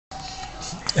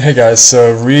Hey guys,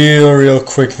 so real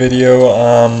quick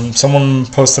video. Someone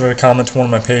posted a comment to one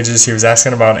of my pages. He was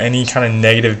asking about any kind of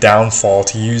negative downfall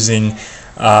to using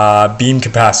beam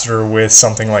capacitor with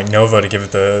something like Nova to give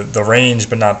it the range,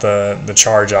 but not the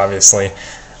charge, obviously.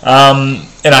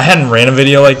 And I hadn't ran a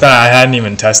video like that. I hadn't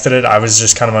even tested it. I was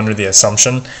just kind of under the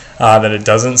assumption that it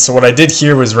doesn't. So what I did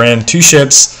here was ran two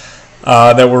ships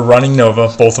that were running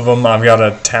Nova, both of them. I've got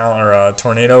a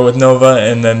Tornado with Nova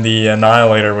and then the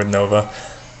Annihilator with Nova.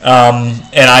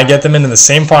 And I get them into the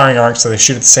same firing arc, so they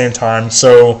shoot at the same time.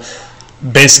 So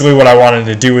basically what I wanted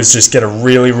to do was just get a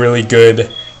really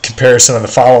good comparison of the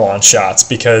follow-on shots,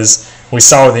 because we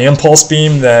saw with the impulse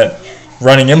beam that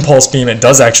running impulse beam, it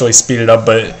does actually speed it up,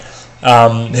 but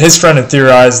his friend had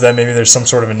theorized that maybe there's some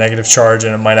sort of a negative charge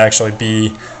and it might actually be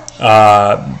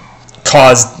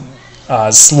caused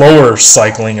slower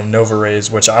cycling of Nova rays,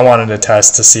 which I wanted to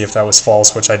test to see if that was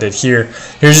false, which I did here.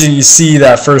 Here's you see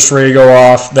that first ray go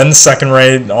off, then the second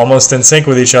ray, almost in sync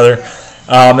with each other,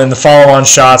 and the follow-on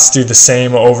shots do the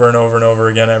same over and over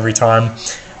again every time.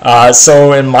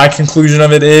 So in my conclusion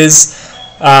of it is,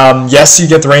 yes, you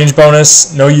get the range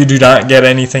bonus. No, you do not get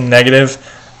anything negative.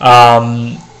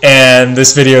 And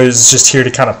this video is just here to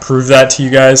kind of prove that to you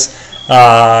guys.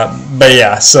 But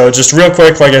yeah, so just real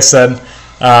quick, like I said,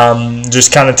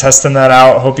 just kind of testing that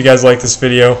out. Hope you guys like this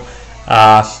video.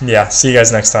 Yeah, see you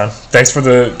guys next time. Thanks for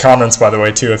the comments, by the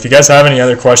way, too. If you guys have any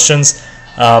other questions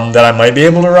that I might be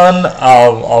able to run,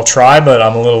 I'll try, but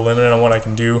I'm a little limited on what I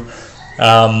can do.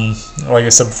 Like I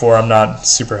said before, I'm not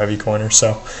super heavy coiner,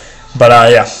 so.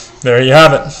 But yeah, there you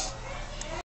have it.